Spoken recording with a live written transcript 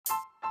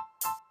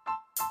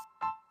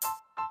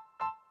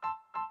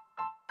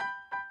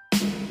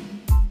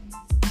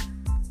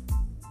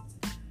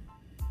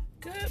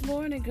Good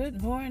morning,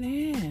 good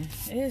morning.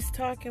 It's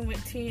Talking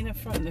with Tina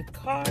from the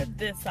car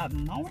this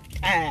morning.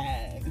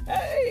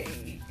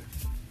 Hey.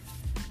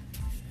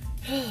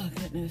 Oh,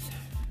 goodness.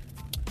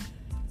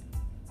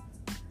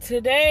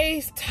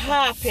 Today's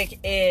topic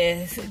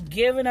is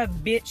giving a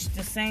bitch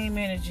the same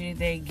energy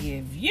they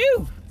give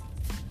you.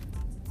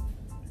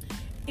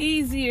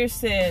 Easier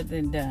said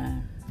than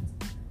done.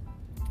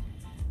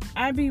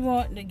 I be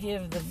wanting to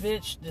give the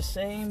bitch the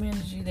same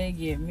energy they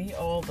give me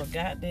all the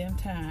goddamn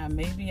time.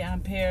 Maybe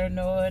I'm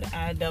paranoid,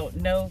 I don't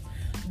know.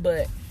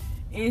 But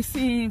it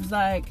seems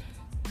like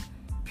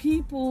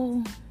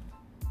people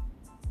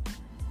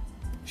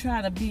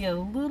try to be a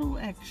little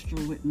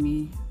extra with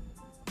me.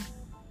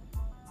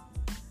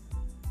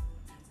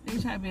 They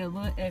try to be a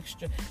little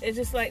extra. It's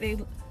just like they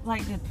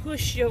like to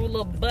push your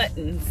little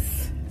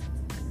buttons.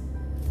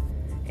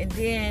 And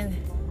then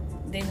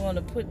they want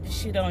to put the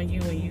shit on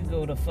you and you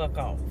go the fuck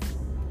off.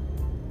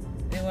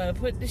 They want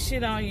to put the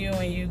shit on you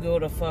and you go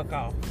the fuck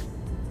off.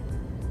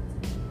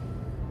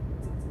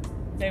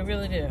 They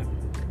really do.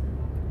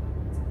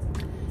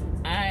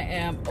 I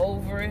am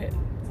over it.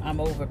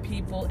 I'm over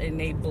people and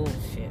they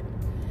bullshit.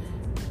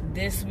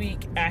 This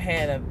week I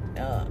had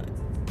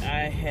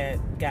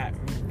got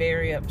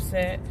very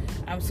upset.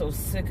 I'm so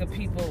sick of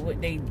people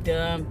with they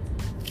dumb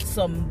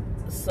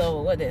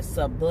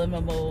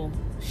subliminal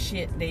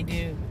shit they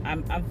do.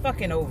 I'm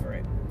fucking over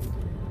it.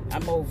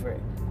 I'm over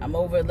it. I'm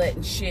over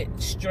letting shit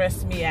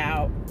stress me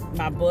out.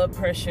 My blood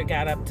pressure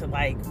got up to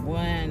like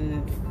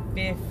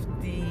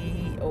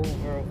 150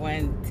 over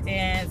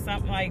 110,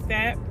 something like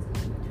that.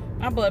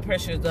 My blood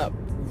pressure is up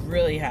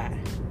really high.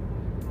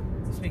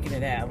 Speaking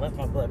of that, I left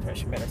my blood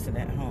pressure medicine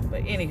at home.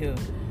 But anywho,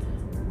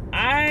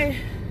 I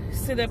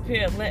sit up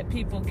here and let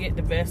people get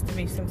the best of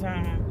me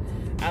sometimes.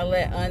 I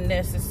let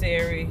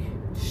unnecessary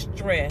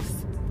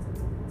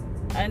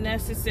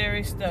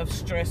stuff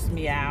stress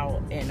me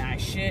out, and I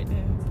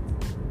shouldn't.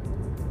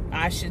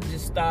 I should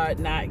just start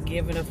not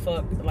giving a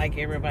fuck like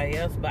everybody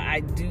else, but I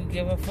do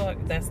give a fuck.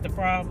 That's the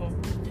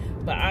problem.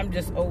 But I'm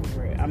just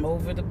over it. I'm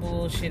over the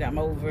bullshit. I'm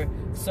over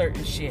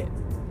certain shit.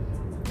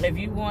 If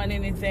you want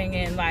anything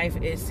in life,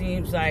 it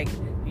seems like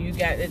you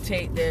got to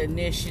take the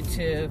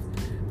initiative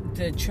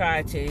to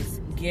try to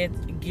get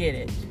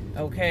it,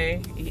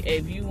 okay?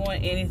 If you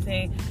want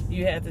anything,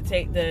 you have to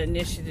take the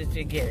initiative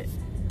to get it.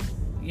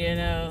 You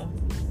know,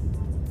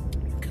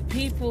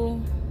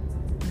 people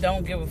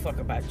don't give a fuck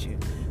about you.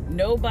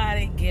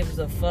 Nobody gives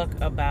a fuck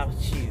about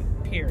you,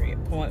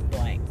 period, point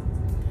blank.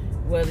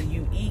 Whether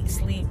you eat,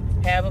 sleep,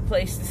 have a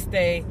place to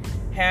stay,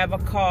 have a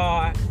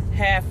car,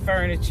 have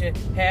furniture,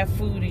 have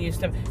food in your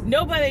stuff.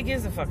 Nobody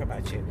gives a fuck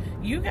about you.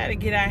 You got to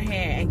get out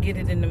here and get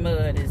it in the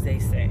mud, as they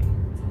say.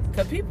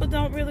 Because people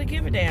don't really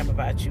give a damn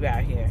about you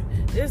out here.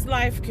 This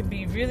life can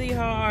be really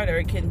hard or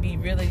it can be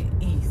really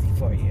easy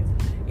for you.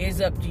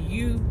 It's up to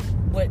you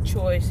what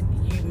choice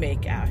you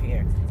make out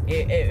here.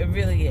 It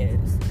really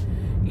is.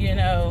 You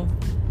know,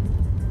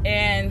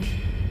 and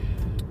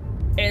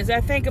as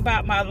I think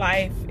about my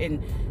life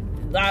and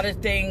a lot of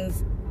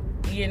things,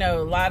 you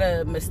know, a lot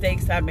of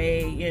mistakes I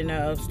made, you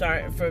know,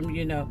 starting from,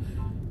 you know,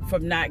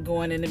 from not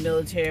going in the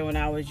military when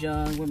I was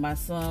young, when my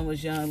son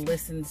was young,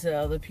 listening to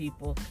other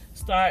people,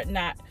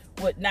 not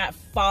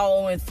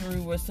following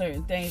through with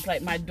certain things.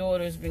 Like my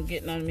daughter's been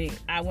getting on me.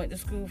 I went to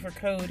school for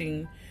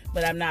coding,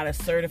 but I'm not a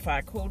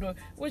certified coder,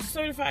 which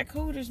certified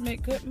coders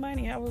make good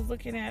money. I was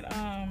looking at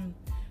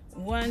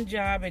one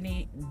job in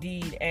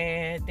Indeed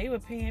ad. They were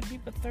paying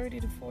people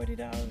 $30 to $40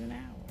 an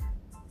hour.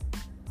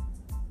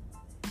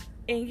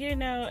 And you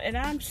know, and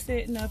I'm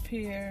sitting up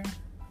here.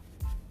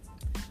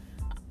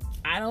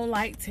 I don't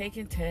like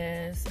taking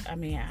tests. I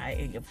mean,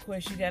 of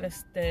course you gotta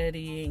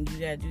study and you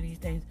gotta do these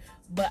things,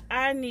 but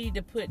I need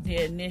to put the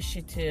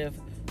initiative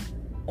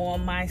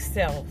on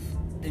myself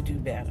to do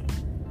better.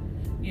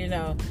 You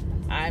know,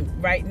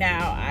 right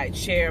now I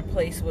share a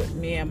place with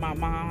me and my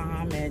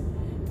mom, and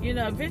you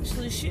know,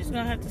 eventually she's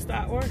gonna have to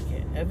start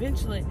working.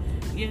 Eventually,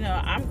 you know,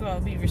 I'm gonna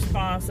be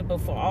responsible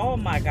for all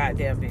my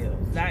goddamn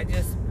bills, not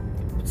just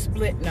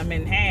splitting them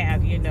in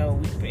half. You know,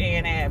 we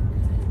paying half.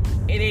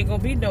 It ain't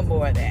gonna be no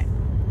more of that.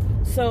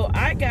 So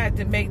I got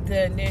to make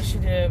the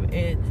initiative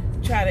and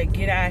try to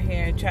get out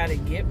here and try to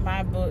get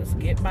my books,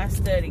 get my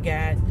study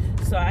guide,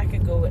 so I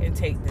can go and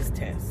take this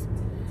test.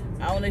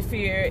 Only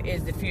fear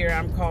is the fear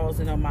I'm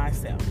causing on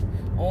myself.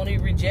 Only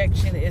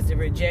rejection is the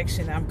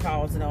rejection I'm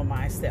causing on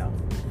myself.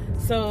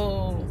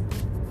 So,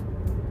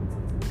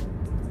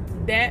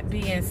 that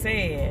being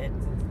said,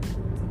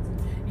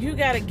 you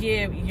got to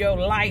give your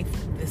life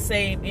the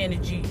same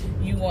energy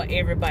you want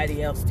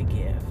everybody else to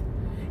give.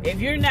 If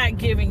you're not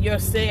giving your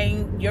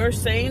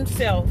same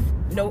self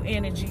no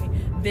energy,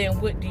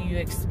 then what do you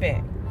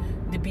expect?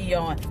 To be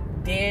on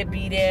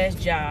deadbeat ass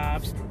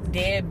jobs,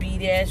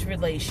 deadbeat ass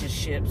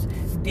relationships,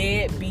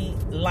 deadbeat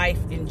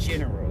life in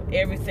general.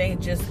 Everything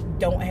just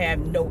don't have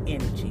no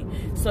energy.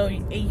 So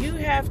you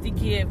have to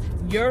give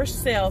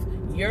yourself,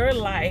 your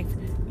life,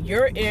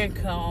 your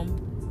income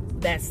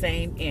that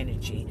same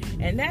energy.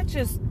 And that's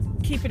just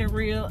keeping it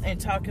real and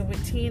talking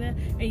with Tina.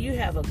 And you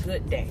have a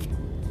good day.